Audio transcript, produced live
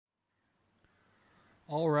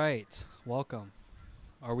All right, welcome.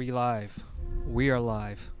 Are we live? We are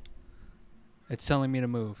live. It's telling me to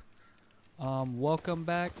move. Welcome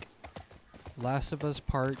back. Last of Us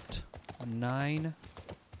Part 9.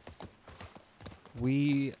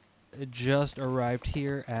 We just arrived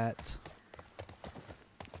here at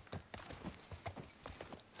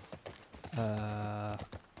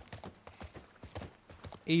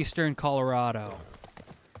Eastern Colorado.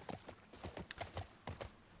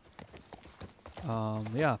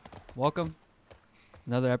 Yeah, welcome.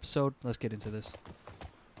 Another episode. Let's get into this.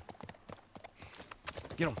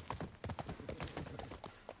 Get him.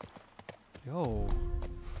 Yo.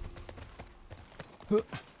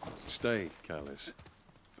 Stay, Callus.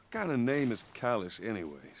 What kind of name is Callus,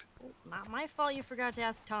 anyways? Not my fault you forgot to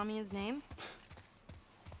ask Tommy his name.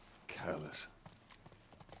 Callus.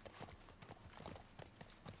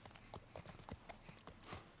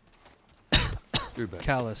 You're back.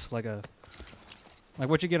 Callus, like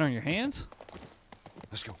what you get on your hands?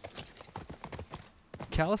 Let's go.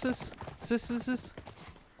 Calluses? Is this?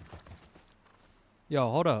 Yo,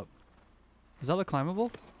 hold up. Is that look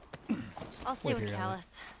climbable? I'll stay Wait with here, Ellie.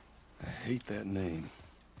 Callus. I hate that name.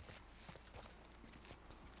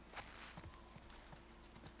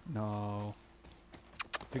 No.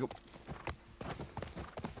 Pick up.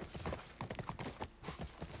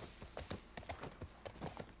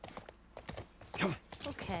 Come.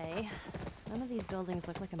 Okay. None of these buildings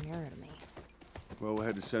look like a mirror to me. Well, we'll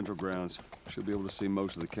head to Central Grounds. Should be able to see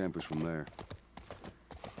most of the campus from there.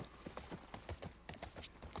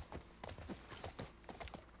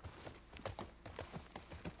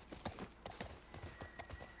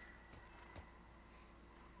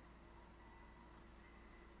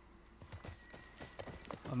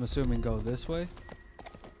 I'm assuming go this way.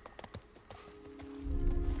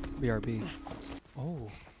 BRB.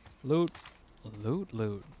 Oh. Loot.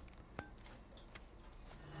 Loot.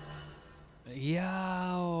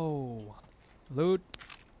 Yo. Loot.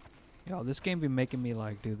 Yo, this game be making me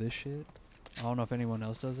like do this shit. I don't know if anyone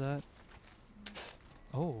else does that.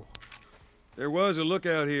 Oh. There was a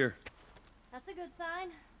lookout here. That's a good sign.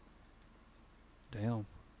 Damn.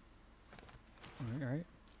 Alright.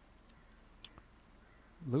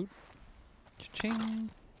 Loot.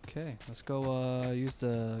 Cha-ching. Okay, let's go use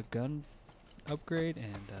the gun upgrade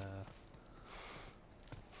and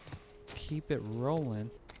keep it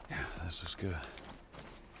rolling. Yeah, this looks good.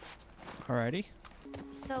 Alrighty.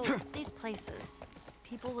 So, these places,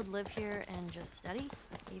 people would live here and just study,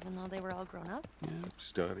 even though they were all grown up? Yeah,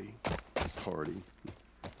 study, party,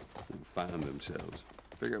 and find themselves.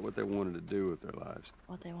 Figure out what they wanted to do with their lives.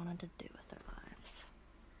 What they wanted to do with their lives.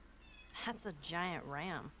 That's a giant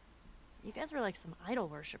ram. You guys were like some idol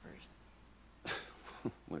worshippers.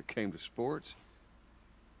 When it came to sports,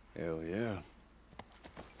 hell yeah.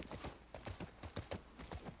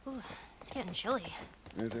 Ooh, it's getting chilly.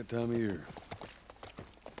 It's that time of year.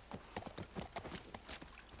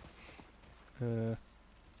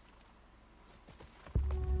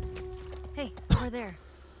 Hey, over there.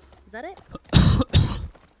 Is that it?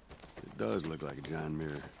 It does look like a giant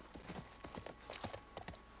mirror.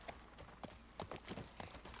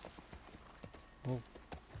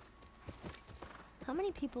 How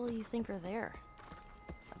many people do you think are there?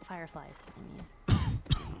 Fireflies, I mean.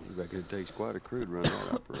 I reckon it takes quite a crew to run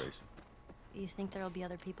that operation. You think there'll be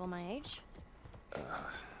other people my age?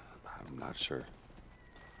 I'm not sure.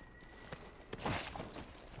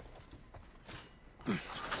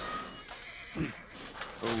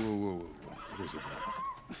 Whoa. What is it?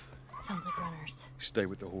 Sounds like runners. Stay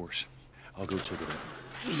with the horse. I'll go check it out.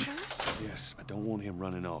 You sure? Yes, I don't want him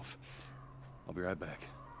running off. I'll be right back.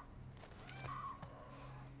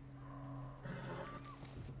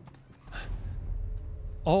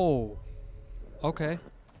 Oh. Okay.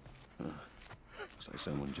 Looks like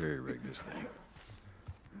someone jerry-rigged this thing.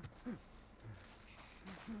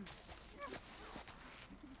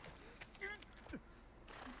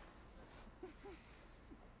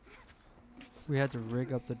 We had to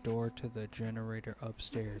rig up the door to the generator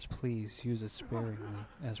upstairs. Please use it sparingly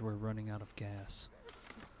as we're running out of gas.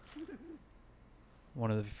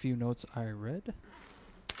 One of the few notes I read.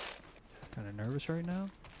 Kind of nervous right now.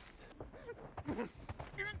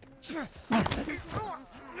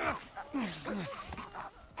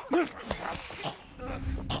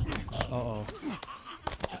 Uh-oh.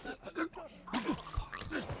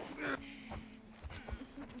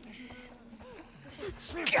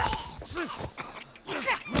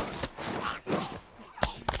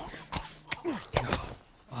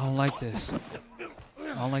 I don't like this.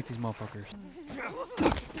 I don't like these motherfuckers.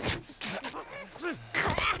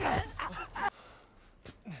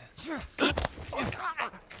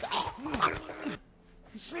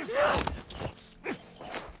 And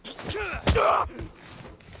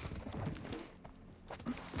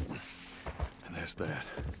that's that.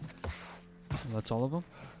 That's all of them?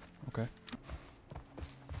 Okay.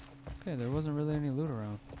 Okay, there wasn't really any loot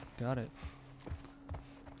around. Got it.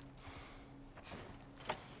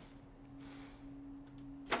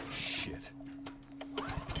 Shit.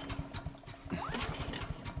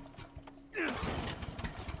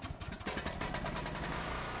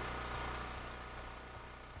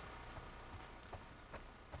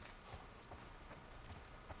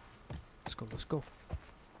 Let's go, let's go.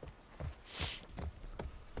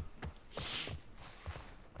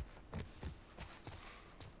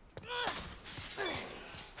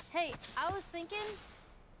 Hey, I was thinking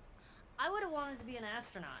I would have wanted to be an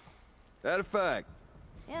astronaut. That a fact.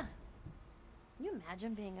 Yeah. Can you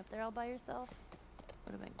imagine being up there all by yourself?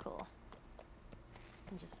 Would have been cool.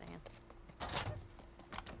 I'm just saying.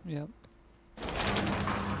 Yep.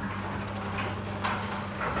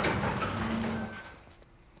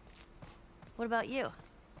 What about you?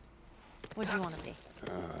 What'd you want to be?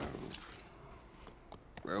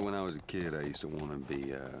 Well, when I was a kid, I used to want to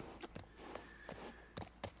be a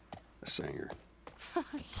singer.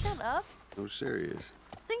 Shut up. No, serious.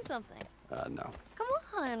 Sing something. No. Come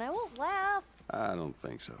on, I won't laugh. I don't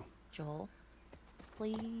think so. Joel,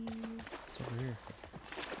 please. It's over here.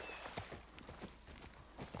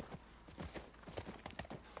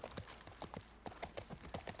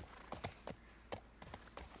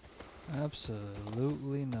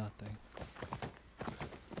 Absolutely nothing.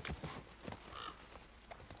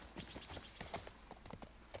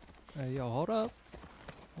 Hey, yo, hold up.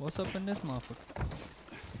 What's up in this motherfucker?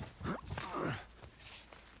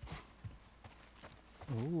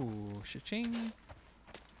 Ooh, cha-ching.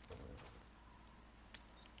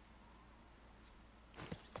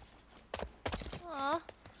 Aw, are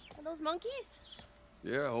those monkeys?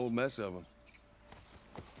 Yeah, a whole mess of them.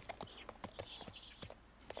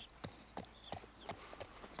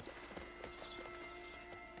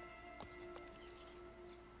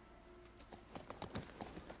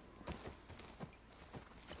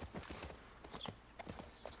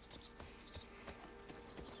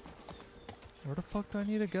 Where the fuck do I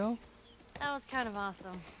need to go? That was kind of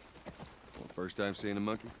awesome. Well, first time seeing a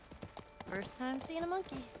monkey? First time seeing a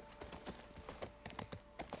monkey.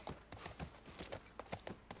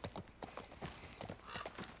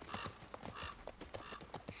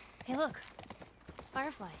 Hey, look.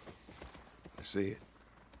 Fireflies. I see it.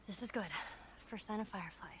 This is good. First sign of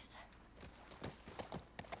fireflies.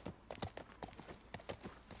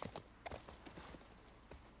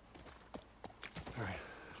 All right,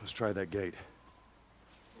 let's try that gate.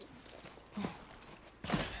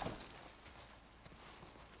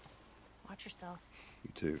 Watch yourself.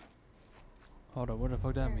 You too. Hold up, what the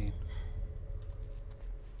fuck that There it mean? is.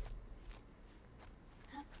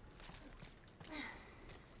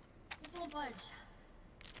 This won't budge.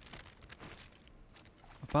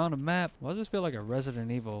 I found a map. Why does this feel like a Resident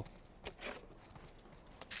Evil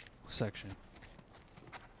section?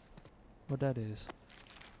 What that is?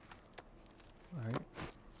 Alright.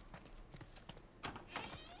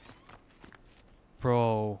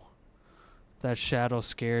 Bro. That shadow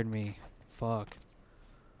scared me. Fuck.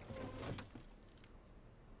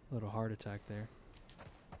 Little heart attack there.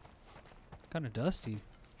 Kinda dusty.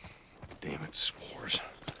 Damn it, spores.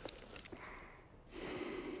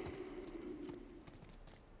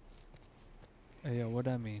 Hey yo, what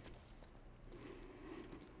that mean?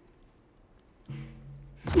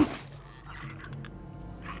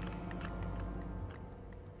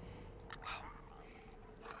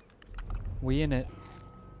 We in it.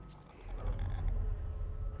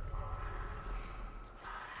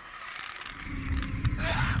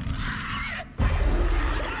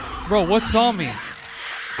 Bro, what saw me?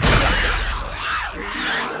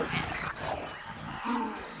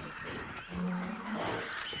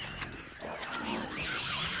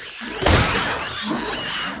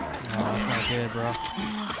 Oh, that's not good, bro.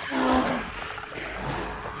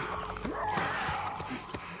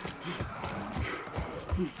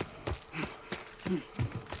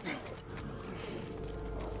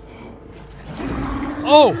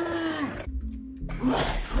 Oh!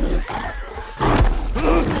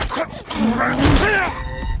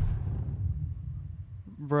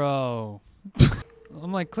 Bro.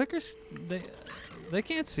 I'm like, clickers, they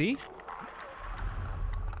can't see.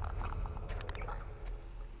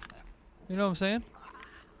 You know what I'm saying?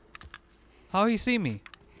 How he see me?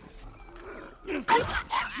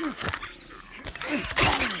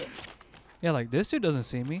 Yeah, like this dude doesn't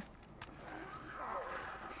see me.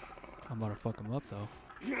 I'm about to fuck him up though.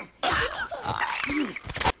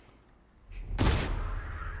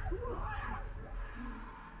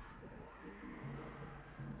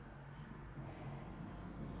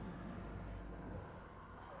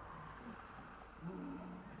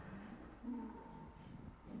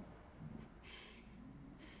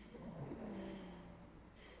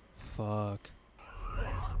 Fuck.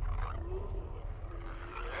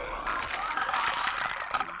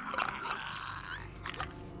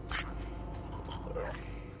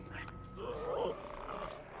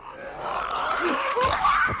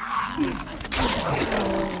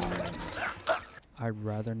 I'd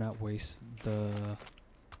rather not waste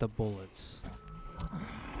the bullets.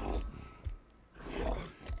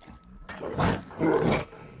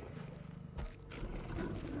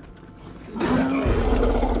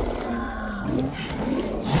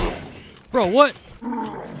 Bro, what?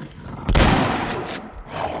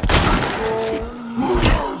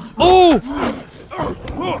 Oh!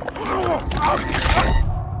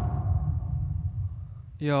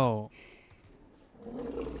 Yo.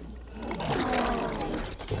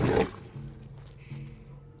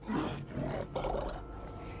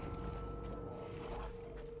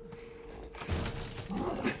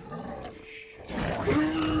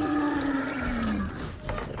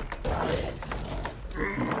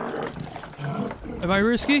 Am I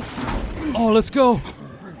risky? Oh, let's go.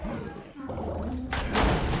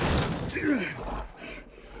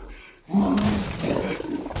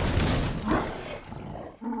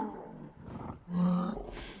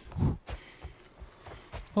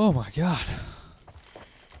 Oh my god.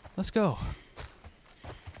 Let's go.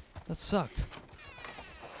 That sucked.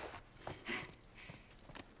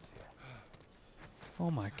 Oh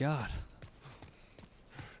my god.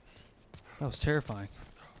 That was terrifying.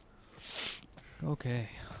 Okay.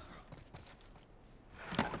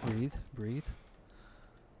 Breathe, breathe.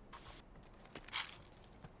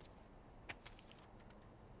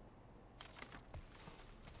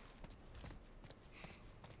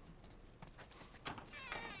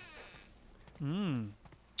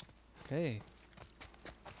 Okay.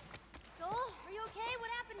 Joel, are you okay? What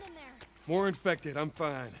happened in there? More infected. I'm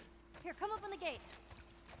fine. Here, come up on the gate.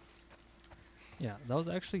 Yeah, that was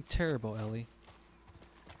actually terrible, Ellie.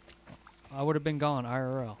 I would have been gone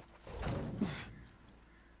IRL.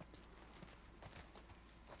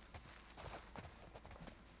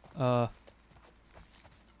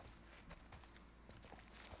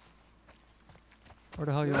 Where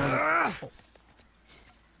the hell you want?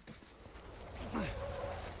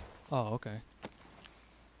 Oh, okay.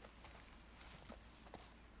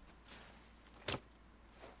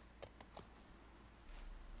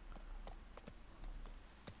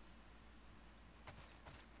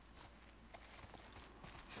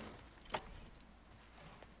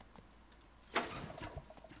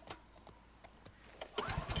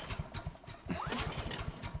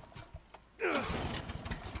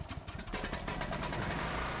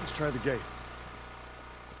 Let's try the gate.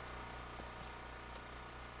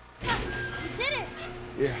 You did it!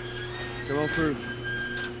 Yeah. Come on through.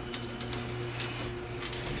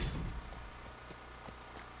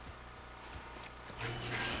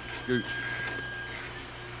 Scooch.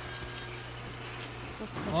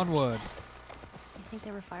 Those critters. Onward. You think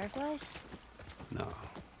they were fireflies? No.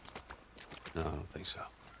 No, I don't think so.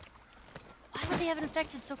 Why would they have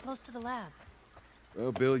infected so close to the lab?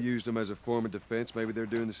 Well, Bill used them as a form of defense. Maybe they're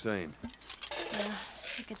doing the same. Yeah,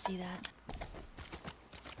 I could see that.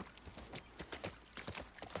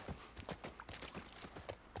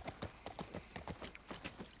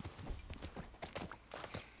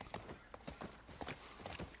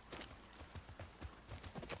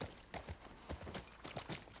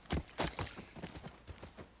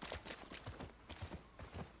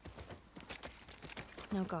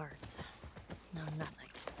 No guards. No nothing.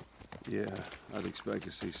 Yeah, I'd expect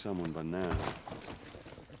to see someone by now.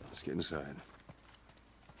 Let's get inside.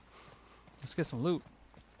 Let's get some loot.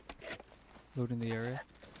 Loot in the area.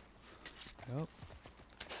 Yep.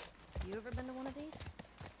 You ever been to one of these?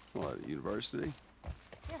 What, university?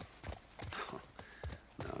 Yeah.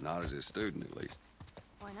 No, not as a student, at least.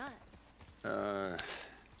 Why not?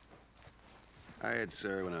 I had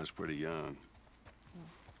Sarah when I was pretty young.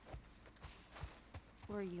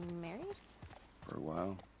 Were you married? For a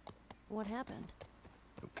while. What happened?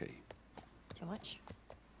 Okay, Too much?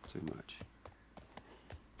 too much.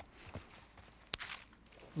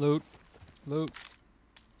 Loot. Loot.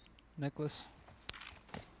 Necklace.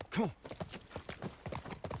 Come on.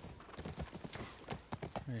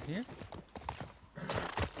 Right here.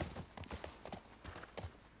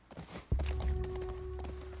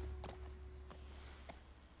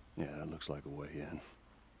 Yeah, that looks like a way in.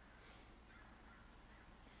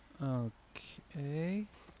 Okay.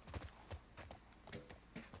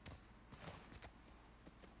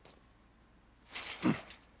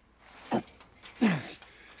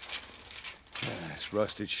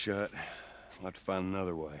 Rusted shut. We'll have to find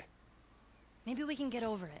another way. Maybe we can get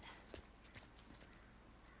over it.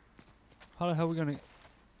 How the hell are we gonna...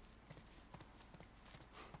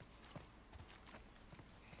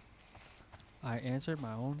 I answered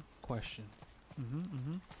my own question.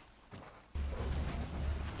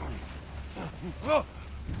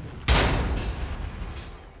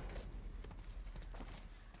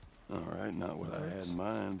 Alright, not what I had in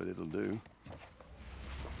mind, but it'll do.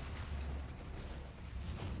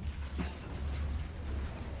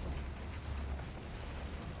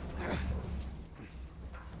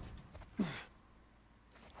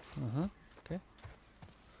 Okay.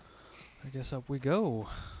 I guess up we go.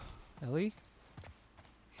 Ellie?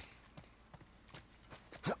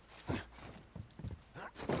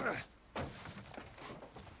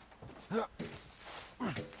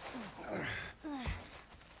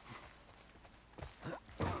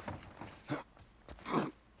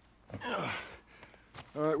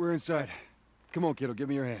 All right, we're inside. Come on, kiddo, give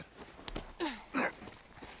me your hand. There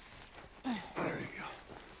you go.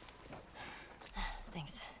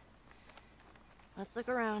 Thanks. Let's look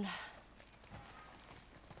around.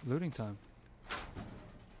 Looting time.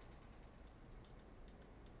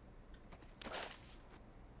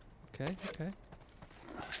 Okay, okay.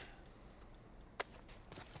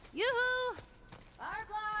 Yoo-hoo!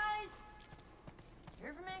 Fireflies!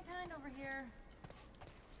 Here for mankind over here.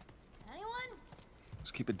 Anyone? Let's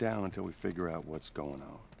keep it down until we figure out what's going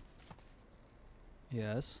on.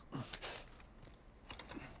 Yes.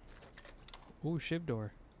 Ooh, shiv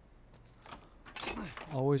door.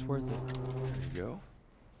 Always worth it. There you go.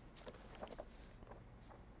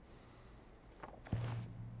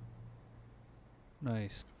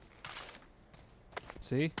 Nice.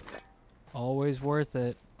 See? Always worth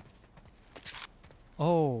it.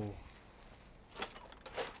 Oh.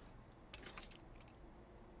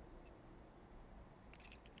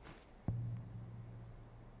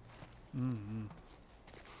 Mm-hmm.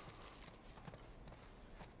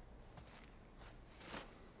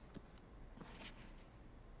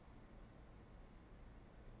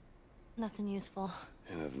 Nothing useful.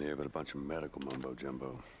 Ain't nothing here but a bunch of medical mumbo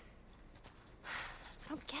jumbo. I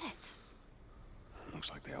don't get it.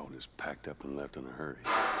 Looks like they all just packed up and left in a hurry.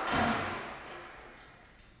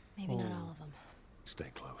 Maybe not Oh. all of them.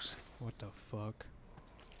 Stay close. What the fuck?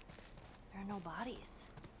 There are no bodies.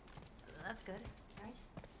 That's good, right?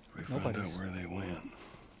 We find out Nobody's. where they went.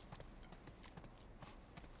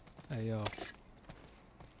 Hey, yo.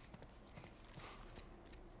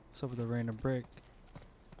 What's up with the random brick?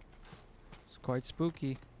 It's quite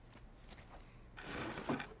spooky.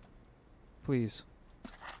 Please.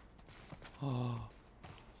 Oh.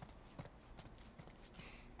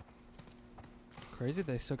 Crazy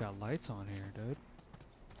they still got lights on here, dude.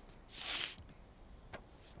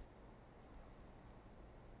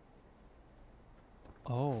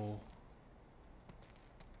 Oh.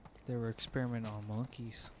 They were experimenting on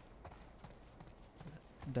monkeys.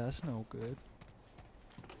 That's no good.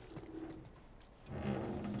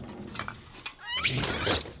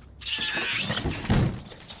 Jesus.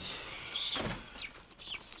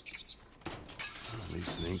 At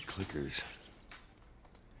least it ain't clickers.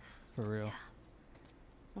 For real. Yeah.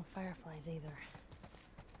 No fireflies either.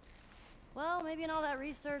 Well, maybe in all that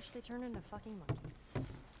research, they turned into fucking monkeys.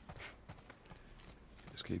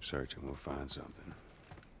 Just keep searching, we'll find something.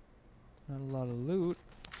 Not a lot of loot.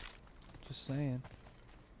 Just saying.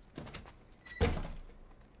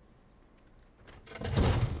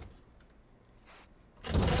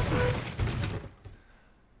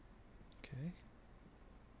 Okay.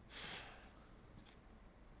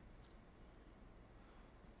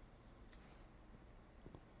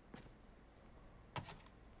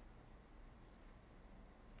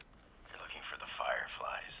 You're looking for the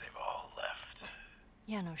Fireflies. They've all left.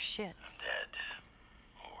 Yeah, no shit. I'm dead.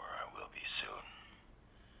 Or I will be soon.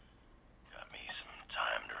 Got me some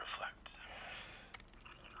time to reflect.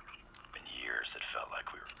 Been years that felt like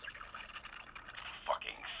we were...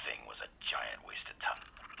 Fucking thing was a giant waste of time.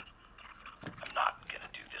 I'm not gonna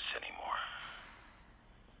do this anymore.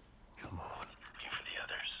 Come on. Looking for the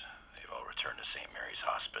others. They've all returned to St. Mary's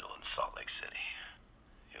Hospital in Salt Lake City.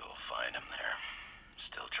 You'll find them there.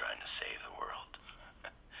 Still trying to save the world.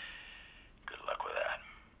 Good luck with that.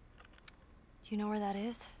 Do you know where that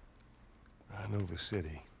is? I know the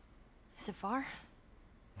city. Is it far?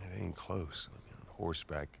 It ain't close. I mean, on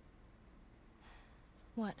horseback.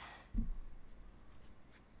 What?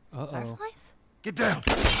 Uh-oh. Fireflies? Get down!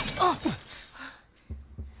 Oh!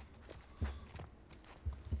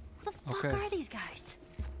 What the fuck Okay. are these guys?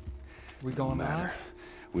 We Don't going live? matter.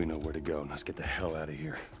 We know where to go. Let's get the hell out of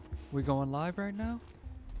here. We going live right now?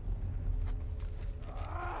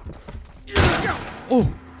 Oh!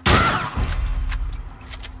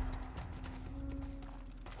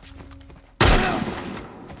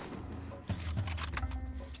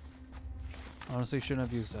 Honestly, shouldn't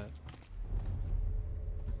have used that.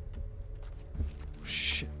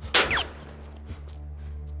 Shit.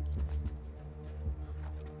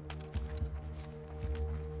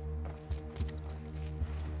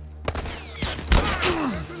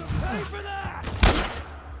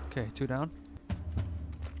 Okay, 2 down.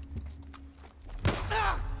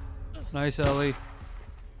 Nice, Ellie.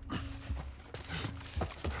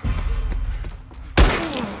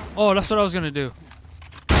 Oh, that's what I was gonna do.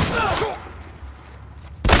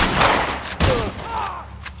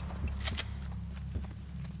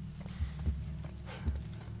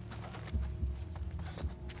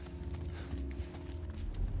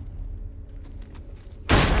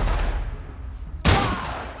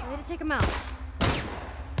 Way to take him out.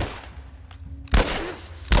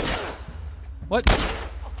 What?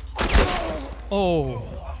 Oh.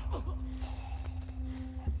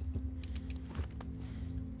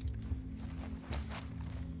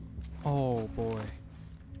 Oh boy.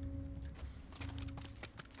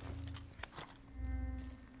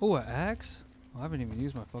 Oh, an axe? Oh, I haven't even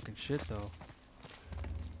used my fucking shit though.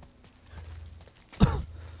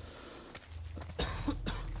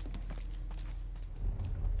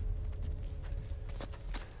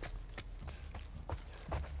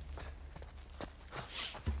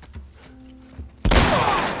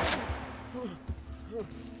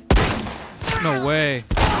 No way.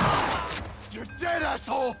 You're dead,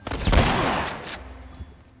 asshole!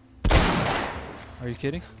 Are you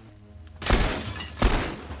kidding?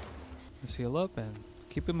 Let's heal up and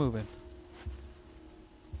keep it moving.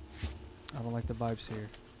 I don't like the vibes here.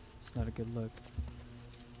 It's not a good look.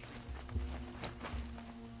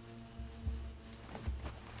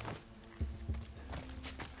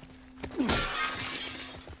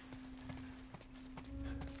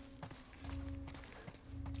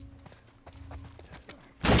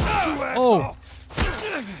 Oh!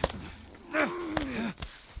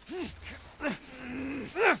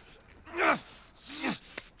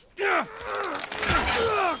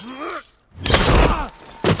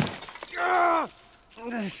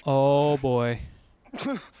 Oh boy.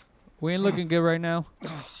 We ain't looking good right now.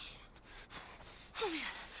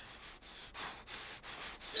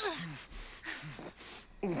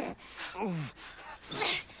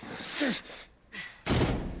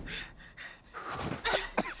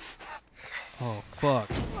 Oh fuck.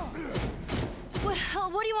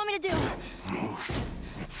 What do you want me to do?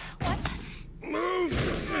 What?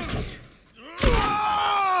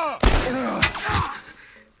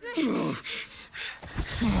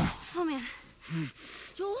 Oh man.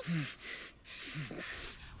 Joel?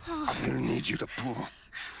 Oh. I'm gonna need you to pull.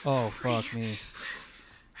 Oh fuck me.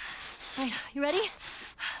 Alright, you ready?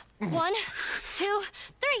 1, 2,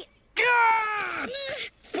 3.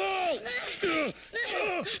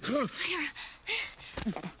 Here.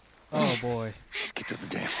 Oh boy. Let's get to the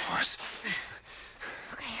damn horse.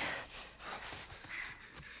 Okay.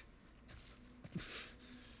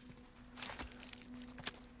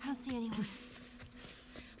 I don't see anyone.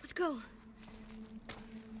 Let's go.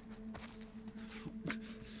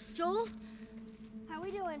 Joel? How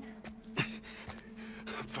we doing?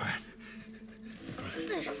 I'm fine.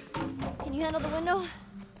 Can you handle the window?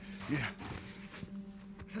 Yeah.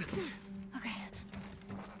 Okay.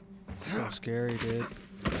 So scary, dude.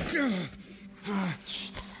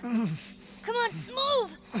 Jesus. Come on,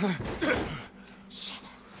 move! Shit.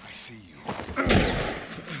 I see you.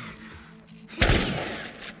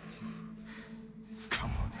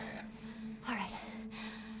 Come on, man. All right.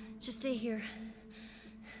 Just stay here.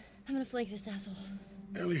 I'm gonna flank this asshole.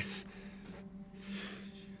 Ellie.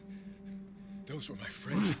 Those were my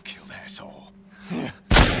friends you killed, asshole.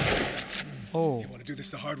 Oh. You want to do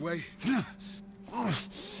this the hard way?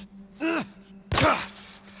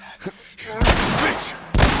 Bitch!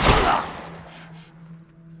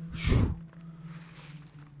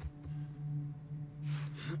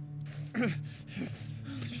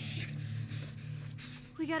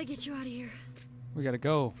 We gotta get you out of here. We gotta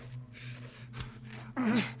go.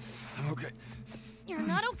 I'm okay. You're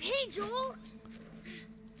not okay, Joel.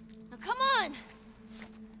 Now come on.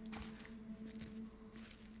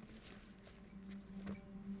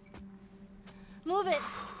 Move it.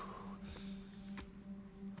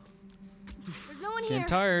 There's no one here. Getting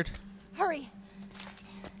tired. Hurry.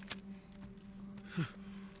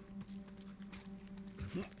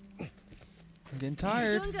 I'm getting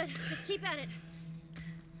tired. Doing good. Just keep at it.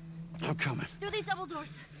 I'm coming. Through these double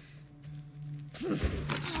doors. Oh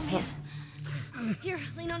man. Here,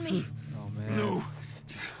 lean on me. Oh man. No.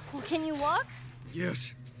 Well, can you walk?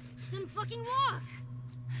 Yes. Then fucking walk!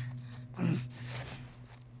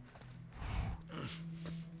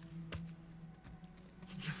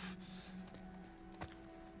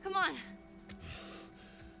 Come on.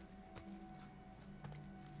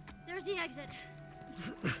 There's the exit.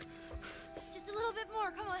 Just a little bit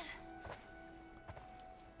more, come on.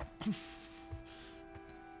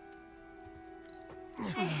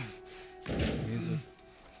 Hey, Music.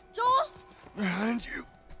 Joel? Behind you.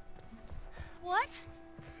 What?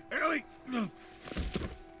 Ellie!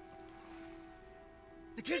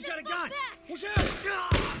 The kid's got a gun! Back. Watch out!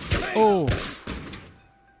 Oh! Oh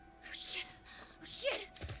shit. Oh shit.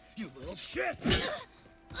 You little shit!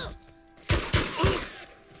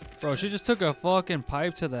 Bro, she just took a fucking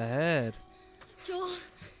pipe to the head. Joel.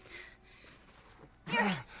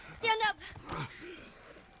 Here, stand up.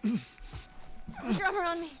 Put your arm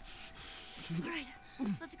around me. All right,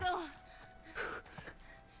 let's go.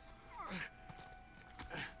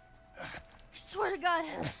 I swear to God,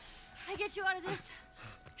 I get you out of this.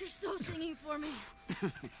 You're so singing for me.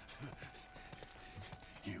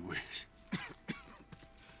 You wish.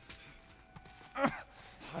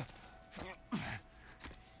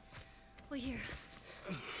 Wait here.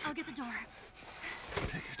 I'll get the door.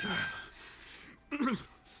 Take your time.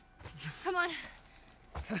 Come on.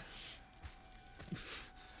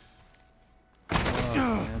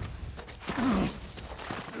 Oh, man.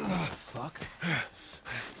 Fuck.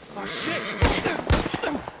 Oh shit!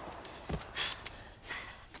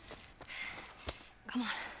 Come on.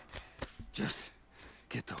 Just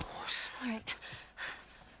get the horse. All right.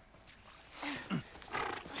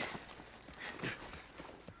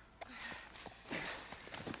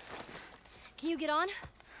 Can you get on?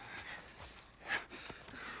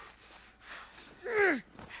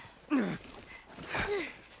 Come on.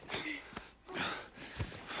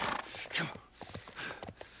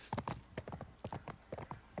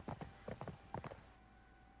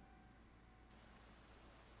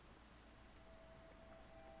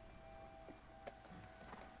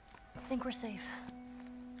 I think we're safe.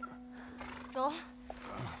 Joel?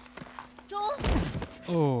 Joel?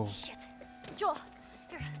 Oh. Shit. Joel,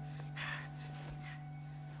 here.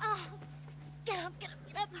 Oh, get up, get up,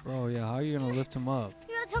 get up. Bro, yeah, how are you gonna lift him up?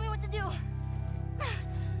 You gotta tell me what to do.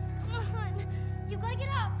 Come on. You gotta get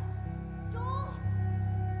up. Joel?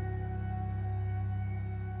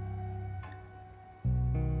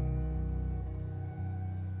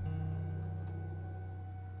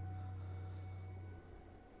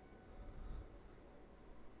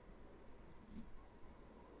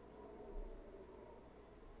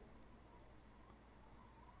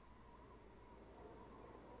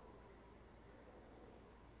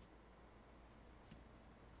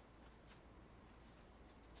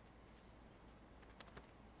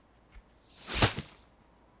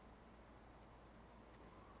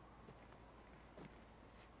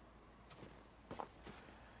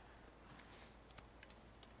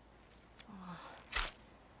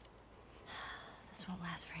 This won't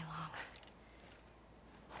last very long.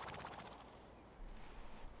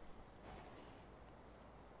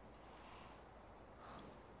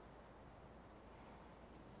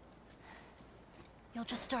 You'll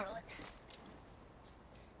just startle it.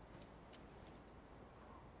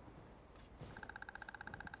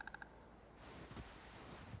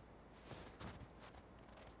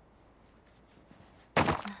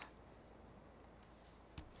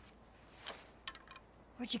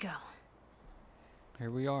 Where'd you go? Here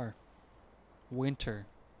we are. Winter.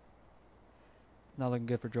 Not looking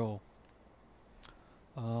good for Joel.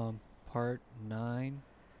 Part 9.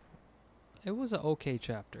 It was an okay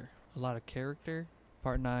chapter. A lot of character.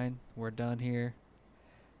 Part 9. We're done here.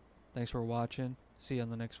 Thanks for watching. See you on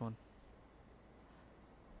the next one.